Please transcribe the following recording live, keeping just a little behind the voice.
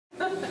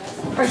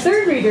Our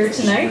third reader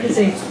tonight is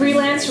a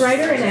freelance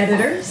writer and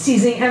editor,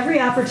 seizing every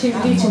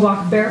opportunity to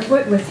walk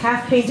barefoot with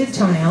half-painted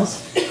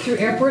toenails through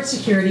airport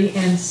security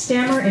and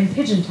stammer in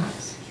pigeon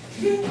tongues.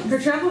 Her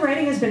travel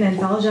writing has been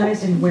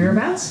anthologized in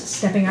Whereabouts,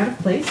 Stepping Out of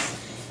Place,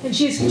 and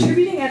she is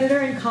contributing editor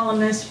and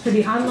columnist for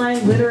the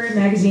online literary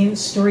magazine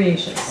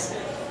Storyacious.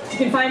 You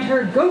can find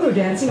her go-go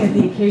dancing at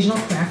the occasional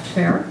craft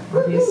fair,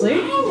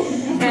 obviously,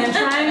 and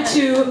trying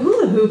to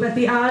hula hoop at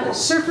the odd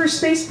surfer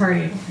space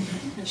party.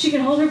 She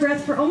can hold her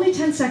breath for only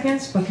 10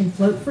 seconds, but can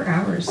float for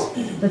hours.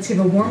 Let's give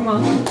a warm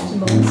welcome to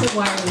Melissa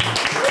Wiley.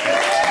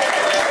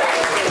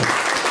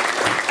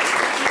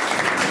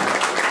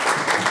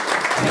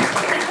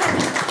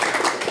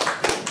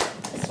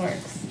 This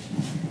works.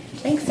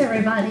 Thanks,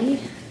 everybody.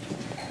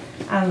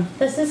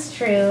 This is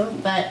true,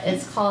 but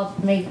it's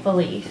called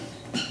make-believe.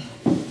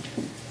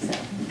 So,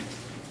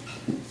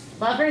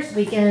 lovers'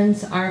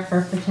 weekends are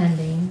for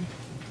pretending.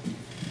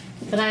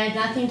 But I had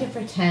nothing to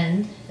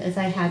pretend, as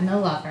I had no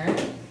lover.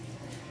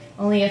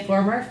 Only a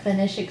former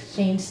Finnish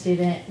exchange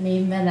student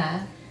named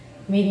Minna,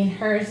 meeting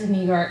hers in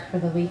New York for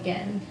the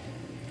weekend.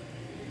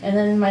 And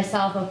then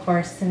myself, of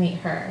course, to meet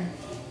her.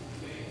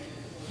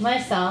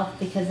 Myself,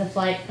 because the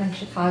flight from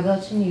Chicago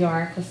to New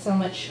York was so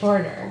much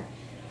shorter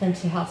than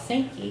to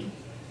Helsinki.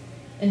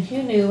 And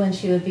who knew when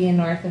she would be in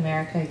North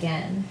America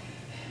again?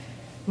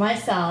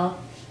 Myself,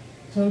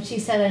 whom she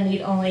said I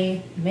need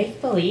only make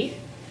believe,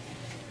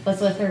 was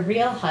with her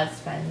real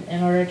husband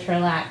in order to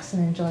relax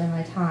and enjoy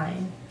my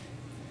time.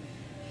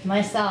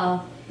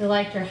 Myself, who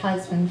liked her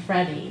husband,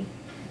 Freddie,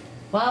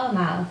 well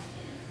enough,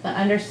 but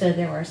understood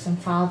there were some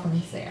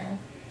problems there.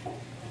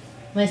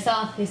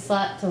 Myself, who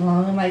slept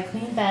alone in my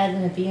clean bed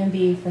in a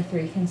B&B for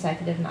 3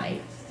 consecutive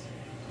nights.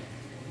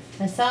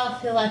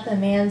 Myself, who let the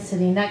man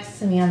sitting next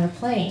to me on the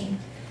plane,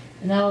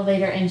 an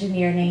elevator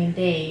engineer named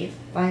Dave,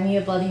 buy me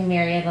a Bloody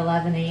Mary at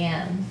 11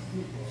 a.m.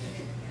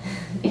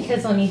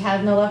 Because when you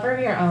have no lover of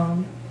your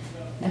own,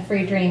 a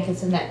free drink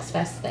is the next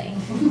best thing.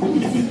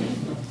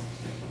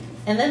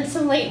 And then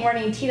some late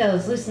morning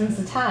Tito's loosens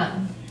the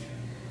tongue,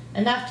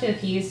 enough to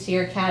appease to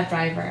your cab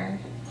driver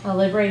how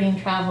liberating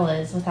travel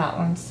is without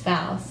one's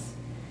spouse.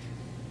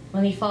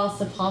 When he falls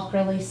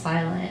sepulchrally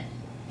silent,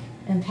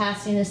 and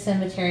passing a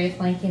cemetery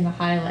flanking the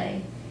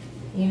highway,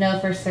 you know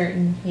for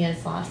certain he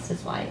has lost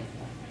his wife.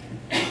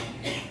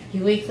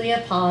 You weakly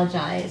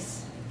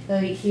apologize, though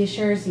he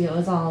assures you it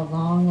was all a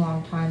long,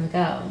 long time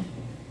ago.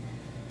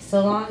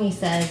 So long, he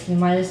says, you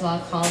might as well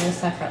call it a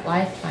separate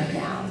lifetime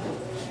now.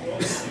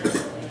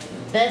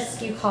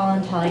 This you call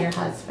and tell your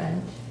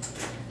husband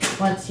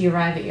once you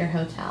arrive at your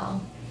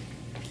hotel.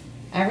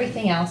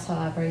 Everything else,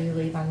 however, you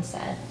leave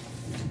unsaid.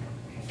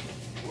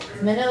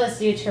 Minna was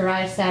due to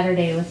arrive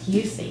Saturday with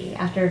UC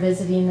after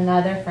visiting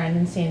another friend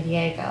in San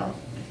Diego.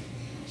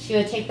 She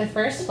would take the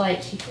first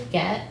flight she could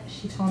get,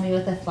 she told me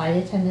with a flight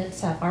attendant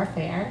set our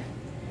fare,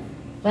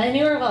 but I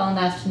knew her well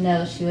enough to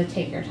know she would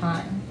take her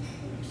time.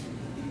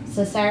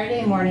 So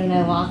Saturday morning,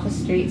 I walked the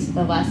streets of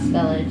the West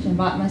Village and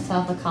bought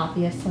myself a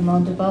copy of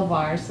Simone de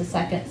Beauvoir's The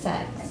Second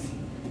Sex,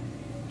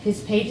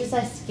 whose pages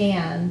I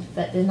scanned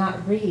but did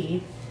not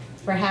read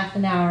for half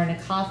an hour in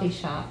a coffee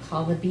shop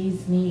called the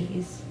Bee's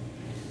Knees,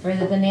 where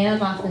the banana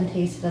muffin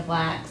tasted of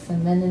wax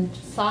and men in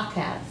sock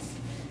hats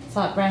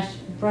sat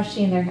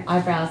brushing their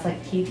eyebrows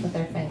like teeth with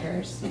their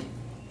fingers,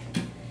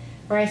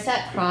 where I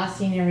sat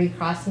crossing and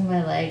recrossing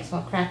my legs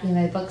while cracking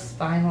my book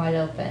spine wide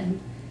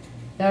open.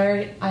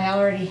 I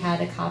already had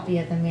a copy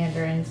of the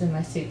Mandarins in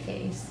my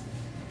suitcase,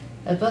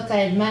 a book I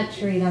had meant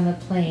to read on the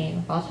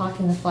plane while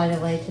talking the flight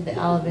away to the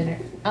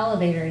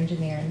elevator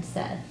engineer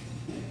instead.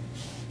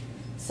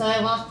 So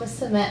I walked the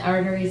cement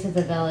arteries of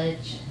the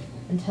village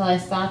until I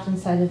stopped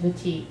inside a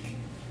boutique.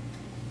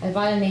 I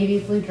bought a navy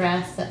blue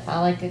dress that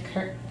felt like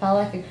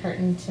a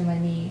curtain to my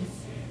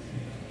knees.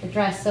 A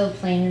dress so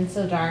plain and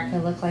so dark I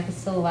looked like a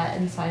silhouette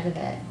inside of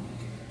it,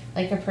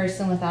 like a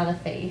person without a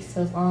face,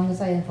 as long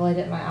as I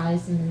avoided my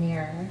eyes in the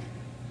mirror.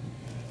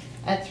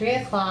 At 3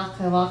 o'clock,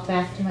 I walked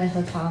back to my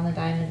hotel in the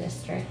Diamond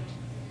District,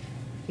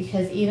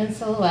 because even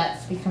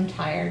silhouettes become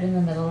tired in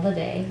the middle of the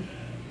day,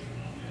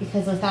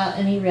 because without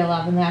any real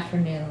love in the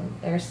afternoon,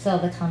 there is still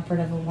the comfort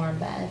of a warm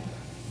bed.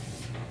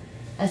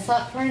 I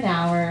slept for an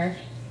hour,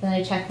 then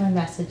I checked my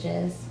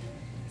messages,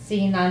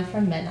 seeing none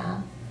from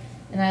Minna,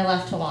 and I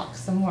left to walk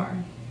some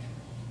more.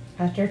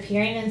 After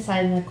peering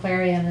inside an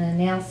aquarium and a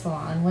nail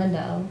salon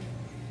window,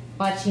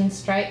 watching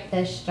striped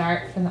fish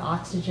dart from the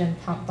oxygen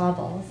pump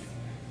bubbles,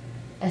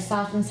 I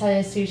stopped inside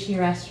a sushi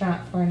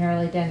restaurant for an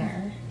early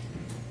dinner,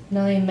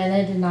 knowing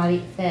Minna did not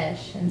eat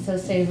fish, and so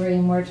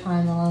savoring more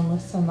time alone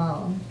with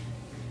Simone.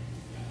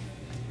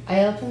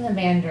 I opened the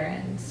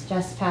Mandarins,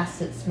 just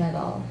past its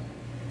middle,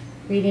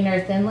 reading her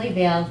thinly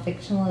veiled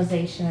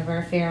fictionalization of her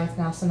affair with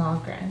Nelson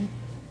Algren.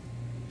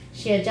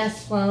 She had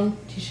just flown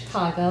to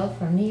Chicago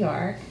from New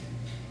York.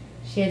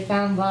 She had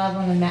found love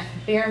on a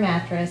bare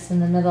mattress in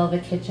the middle of a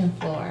kitchen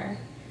floor,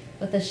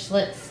 with a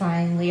Schlitz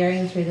sign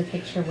leering through the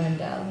picture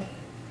window.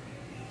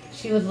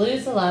 She would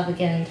lose the love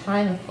again in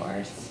time, of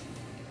course,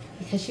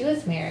 because she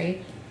was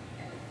married,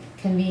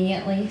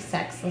 conveniently,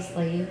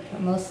 sexlessly,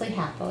 but mostly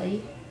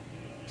happily,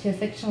 to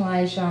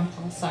fictionalize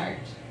Jean-Paul Sartre.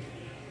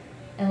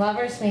 And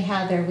lovers may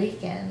have their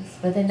weekends,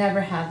 but they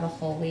never have the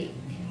whole week.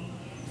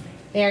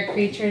 They are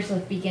creatures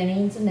with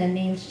beginnings and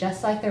endings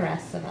just like the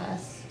rest of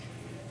us,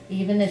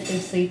 even if they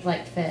sleep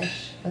like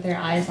fish, with their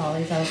eyes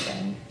always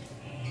open.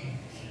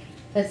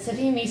 But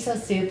sipping miso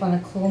soup on a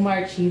cool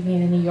March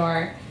evening in New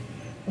York,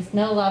 with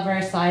no lover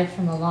aside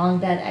from a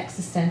long-dead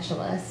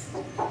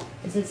existentialist,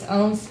 is its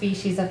own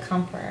species of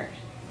comfort.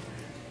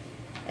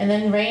 And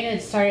then rain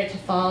had started to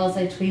fall as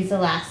I tweezed the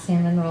last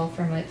salmon roll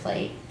from my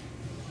plate.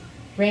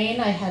 Rain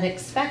I had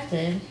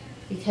expected,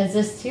 because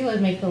this too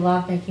would make the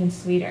lovemaking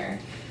sweeter,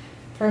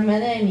 for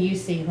Minna and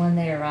Yusi when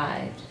they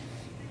arrived.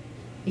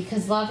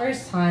 Because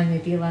lovers' time may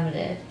be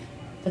limited,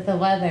 but the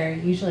weather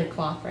usually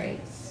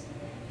cooperates,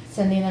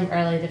 sending them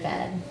early to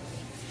bed.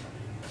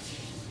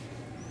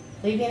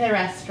 Leaving the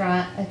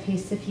restaurant, I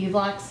paced a few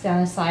blocks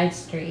down a side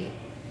street,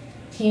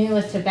 teeming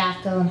with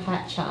tobacco and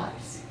hat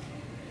shops,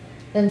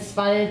 then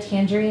spotted a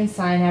tangerine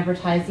sign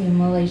advertising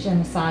Malaysian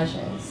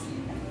massages.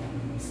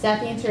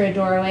 Stepping through a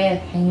doorway of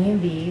hanging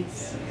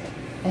beads,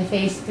 I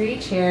faced 3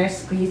 chairs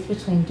squeezed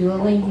between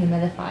dueling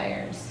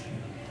humidifiers,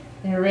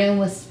 in a room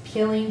with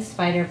peeling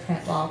spider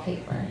print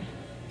wallpaper.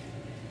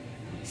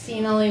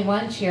 Seeing only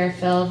one chair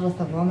filled with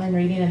a woman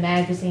reading a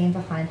magazine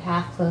behind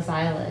half-closed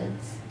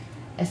eyelids,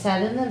 I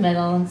sat in the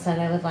middle and said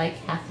I would like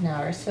half an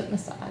hour's foot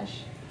massage.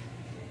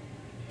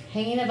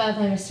 Hanging above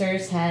my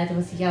masseur's head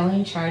was a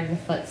yellowing chart of the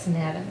foot's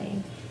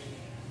anatomy,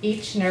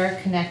 each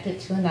nerve connected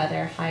to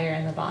another higher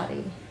in the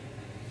body.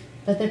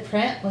 But the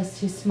print was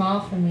too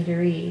small for me to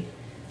read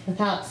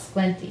without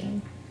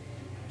squinting,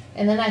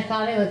 and then I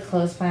thought I would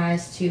close my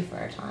eyes too for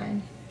a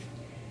time,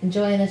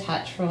 enjoying the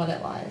touch for what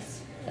it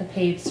was, a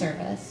paid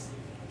service.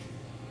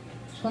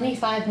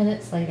 25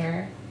 minutes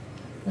later,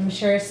 the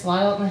masseur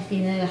swaddled my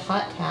feet in a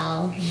hot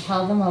towel and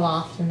held them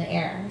aloft in the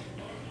air,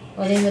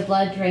 letting the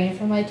blood drain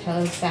from my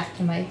toes back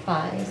to my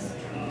thighs.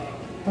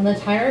 When the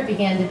timer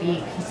began to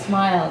beat, he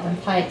smiled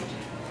and piped,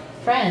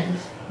 "Friend,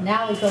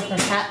 now we go for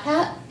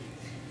pat-pat?"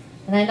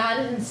 And I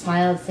nodded and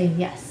smiled, saying,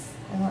 "Yes,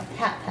 I want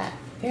pat-pat,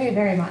 very,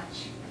 very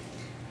much."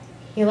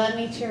 He led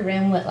me to a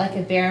room lit like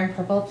a barren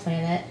purple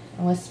planet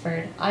and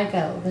whispered, "I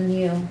go, then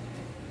you,"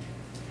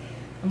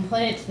 and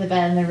pointed to the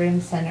bed in the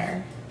room's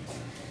center,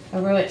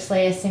 over which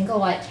lay a single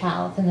white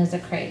towel thin as a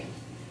crepe.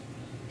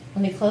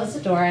 When he closed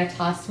the door, I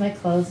tossed my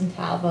clothes and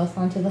towel both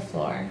onto the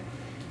floor,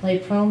 lay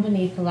prone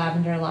beneath the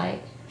lavender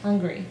light,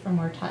 hungry for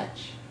more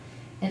touch.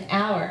 An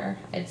hour,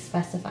 I'd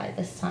specified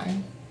this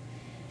time.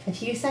 A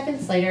few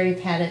seconds later, he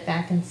patted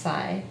back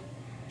inside.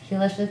 He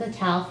lifted the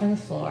towel from the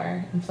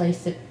floor and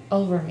placed it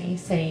over me,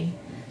 saying,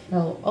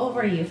 "No,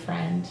 over you,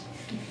 friend."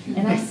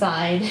 And I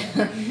sighed,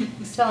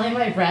 expelling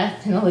my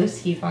breath in a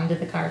loose heap onto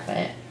the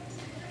carpet.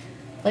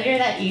 Later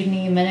that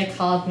evening, Minna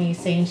called me,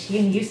 saying she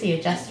and Yusi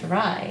had just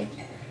arrived,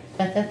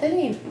 but that they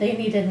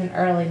needed an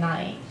early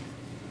night.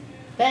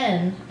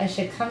 Then I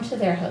should come to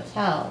their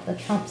hotel, the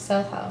Trump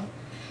Soho,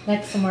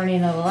 next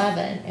morning at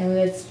 11, and we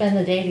would spend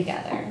the day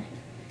together.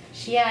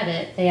 She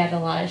added they had a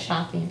lot of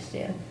shopping to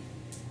do.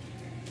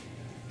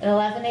 At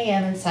 11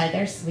 a.m. inside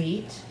their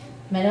suite,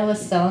 Minna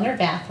was still in her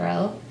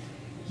bathrobe,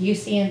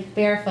 Yusi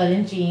barefoot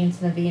in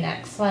jeans and a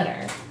V-neck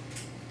sweater.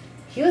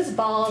 He was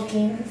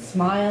balding,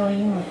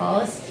 smiling with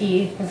all his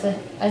teeth,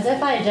 as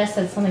if I had just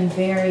said something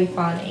very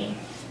funny,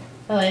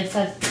 though I had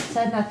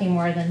said nothing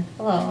more than,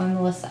 "Hello, I'm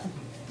Melissa."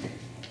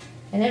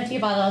 An empty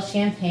bottle of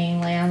champagne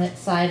lay on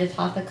its side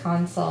atop the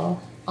console.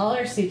 All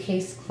her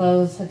suitcase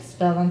clothes had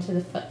spilled onto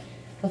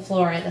the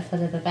floor at the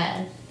foot of the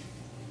bed.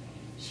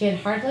 She had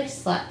hardly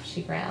slept,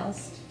 she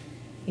groused,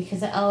 because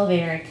the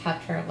elevator had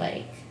kept her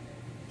awake.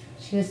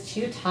 She was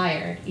too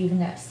tired even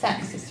to have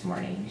sex this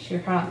morning, she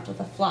humped with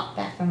a flop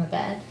back on the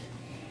bed.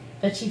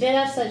 But she did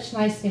have such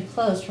nice new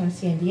clothes from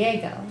San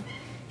Diego,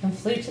 and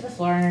flew to the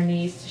floor on her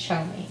knees to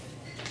show me.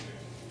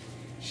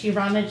 She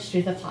rummaged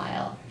through the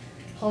pile,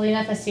 holding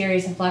up a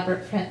series of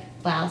leopard print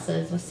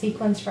blouses with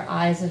sequins for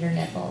eyes at her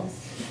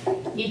nipples,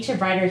 each a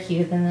brighter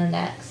hue than the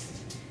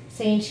next,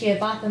 saying she had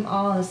bought them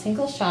all in a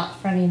single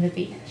shop fronting the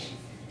beach,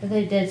 that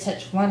they did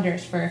such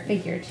wonders for her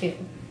figure, too.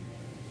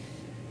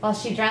 While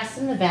she dressed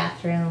in the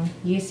bathroom,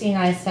 Yusi and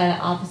I sat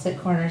at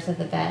opposite corners of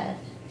the bed.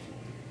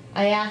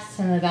 I asked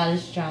him about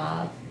his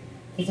job,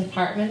 his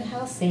apartment in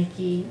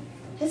Helsinki,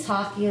 his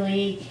hockey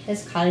league,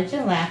 his cottage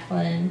in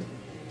Lapland,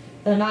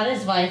 though not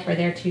his wife or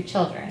their 2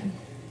 children.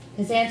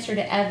 His answer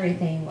to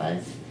everything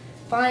was,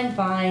 "Fine,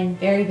 fine,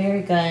 very,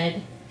 very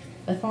good,"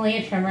 with only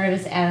a tremor of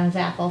his Adam's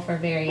apple for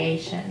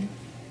variation.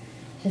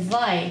 His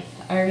life,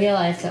 I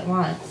realized at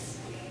once,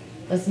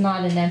 was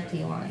not an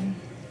empty one.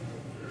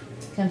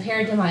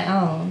 Compared to my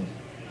own,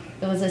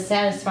 it was as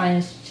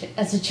satisfying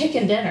as a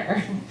chicken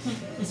dinner.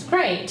 It was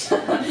great.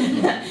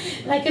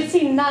 And I could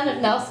see none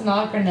of Nelson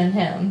Algren in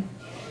him.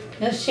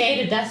 No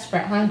shade of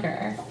desperate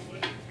hunger.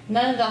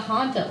 None of the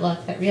haunted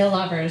look that real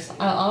lovers,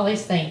 I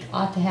always think,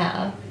 ought to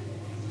have.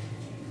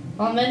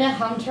 While Minna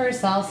hummed to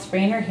herself,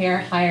 spraying her hair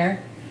higher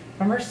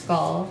from her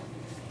skull,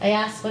 I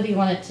asked what he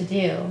wanted to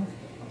do.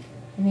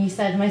 And he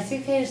said, my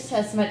suitcase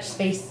has much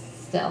space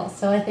still,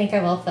 so I think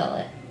I will fill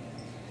it.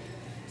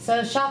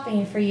 So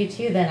shopping for you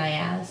too then, I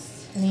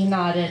asked. And he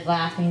nodded,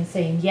 laughing,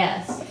 saying,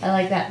 yes, I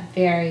like that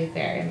very,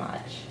 very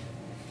much.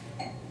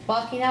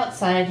 Walking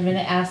outside,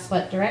 Minna asked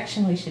what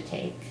direction we should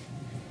take.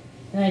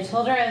 And I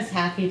told her I was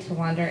happy to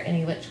wander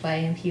any which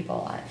way and people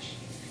watch.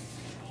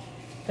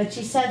 But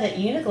she said that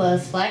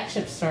Uniqlo's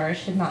flagship store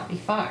should not be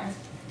far.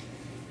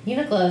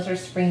 Uniqlo's are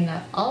springing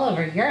up all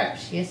over Europe,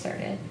 she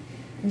asserted.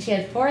 And she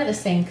had 4 of the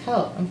same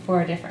coat in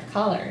 4 different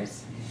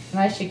colors. And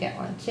I should get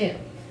one too.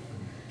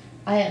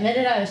 I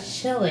admitted I was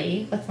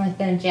chilly with my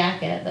thin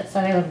jacket, but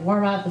said I would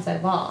warm up as I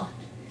walked.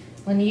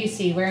 When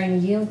Yussi, wearing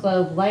a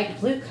Uniqlo light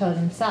blue coat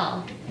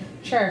himself,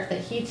 chirped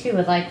that he too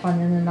would like one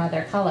in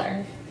another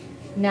color,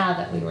 now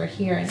that we were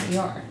here in New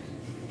York.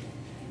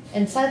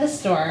 Inside the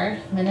store,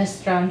 Minna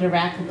strummed a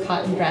rack of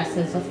cotton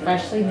dresses with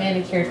freshly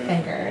manicured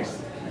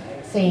fingers,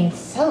 saying,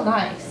 so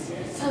nice,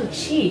 so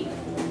cheap.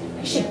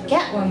 You should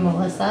get one,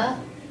 Melissa.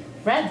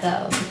 Red,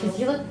 though, because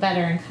you look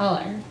better in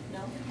color.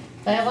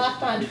 But I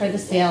walked on toward the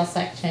sales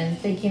section,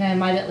 thinking I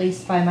might at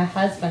least buy my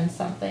husband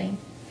something.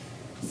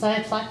 So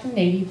I plucked a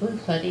navy blue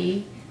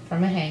hoodie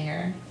from a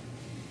hanger.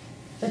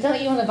 But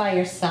don't you want to buy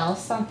yourself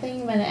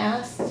something? Minna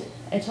asked.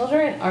 I told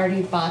her I'd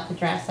already bought the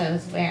dress I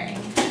was wearing,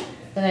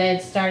 that I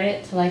had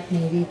started to like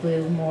navy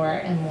blue more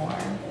and more,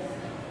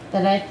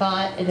 that I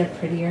thought it a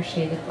prettier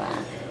shade of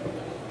black.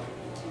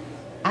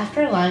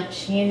 After lunch,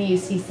 she and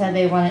Yussi said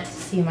they wanted to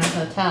see my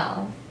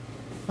hotel.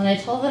 When I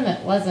told them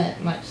it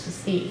wasn't much to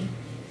see,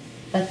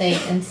 but they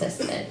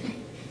insisted.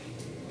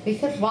 We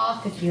could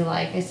walk if you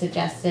like, I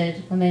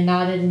suggested, when they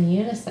nodded in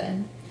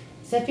unison,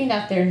 zipping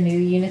up their new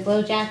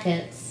Uniqlo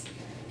jackets,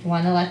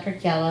 one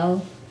electric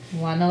yellow,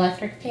 one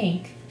electric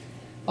pink,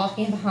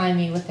 walking behind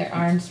me with their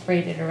arms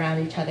braided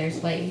around each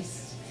other's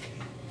waists.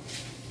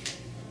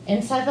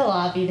 Inside the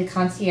lobby, the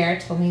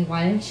concierge told me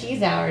wine and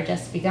cheese hour had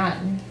just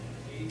begun.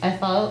 I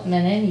followed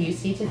Minna and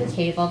Yussi to the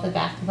table at the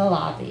back of the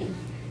lobby,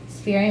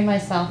 spearing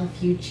myself a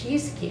few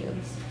cheese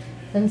cubes,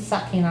 then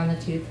sucking on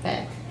the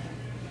toothpick.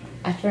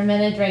 After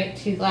Minna drank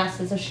 2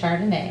 glasses of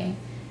Chardonnay,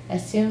 I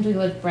assumed we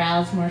would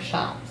browse more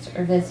shops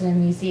or visit a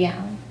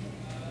museum.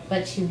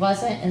 But she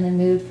wasn't in the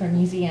mood for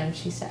museums,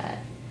 she said,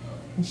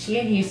 and she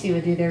and Yussi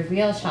would do their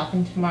real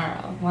shopping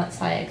tomorrow once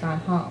I had gone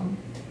home.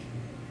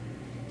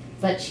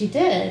 But she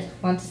did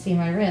want to see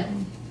my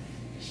room.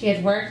 She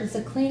had worked as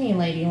a cleaning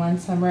lady one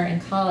summer in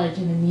college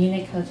in a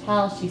Munich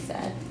hotel, she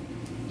said.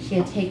 She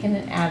had taken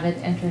an avid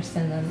interest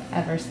in them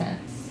ever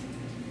since.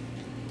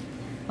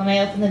 When I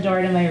opened the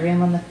door to my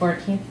room on the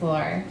 14th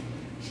floor,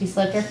 she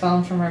slipped her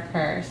phone from her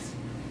purse,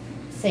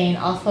 saying,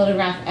 I'll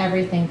photograph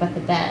everything but the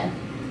bed.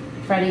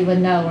 Freddie would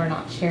know we're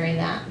not sharing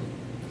that.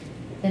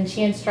 Then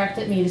she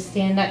instructed me to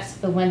stand next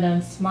to the window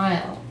and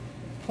smile,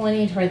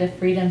 pointing toward the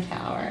Freedom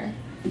Tower,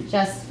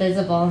 just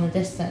visible in the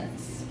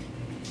distance.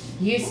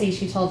 Yussi,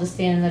 she told to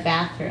stand in the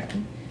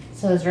bathroom,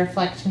 so his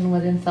reflection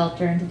wouldn't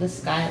filter into the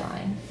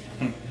skyline.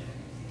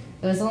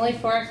 It was only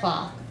 4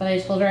 o'clock, but I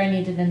told her I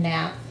needed a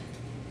nap,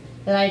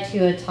 that I too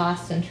had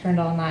tossed and turned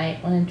all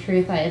night, when in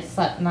truth I had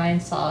slept 9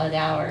 solid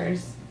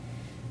hours,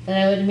 that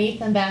I would meet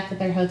them back at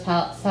their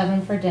hotel at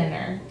 7 for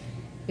dinner.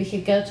 We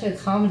could go to a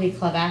comedy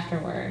club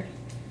afterward,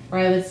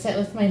 where I would sit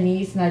with my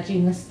knees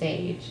nudging the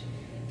stage,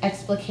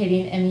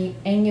 explicating any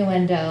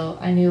innuendo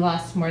I knew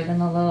lost more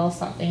than a little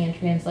something in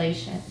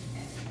translation.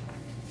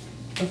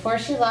 Before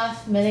she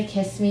left, Minna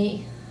kissed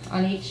me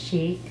on each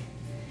cheek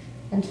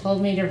and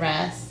told me to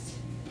rest,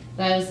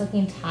 but I was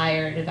looking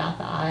tired about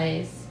the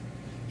eyes.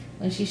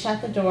 When she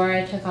shut the door,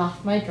 I took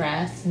off my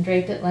dress and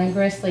draped it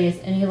languorously as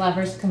any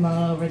lover's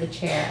kimono over the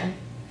chair.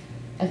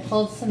 I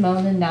pulled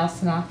Simone and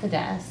Nelson off the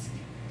desk.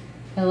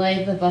 I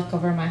laid the book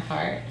over my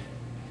heart,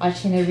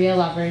 watching the real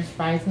lovers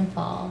rise and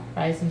fall,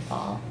 rise and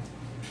fall.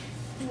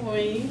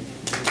 Oi.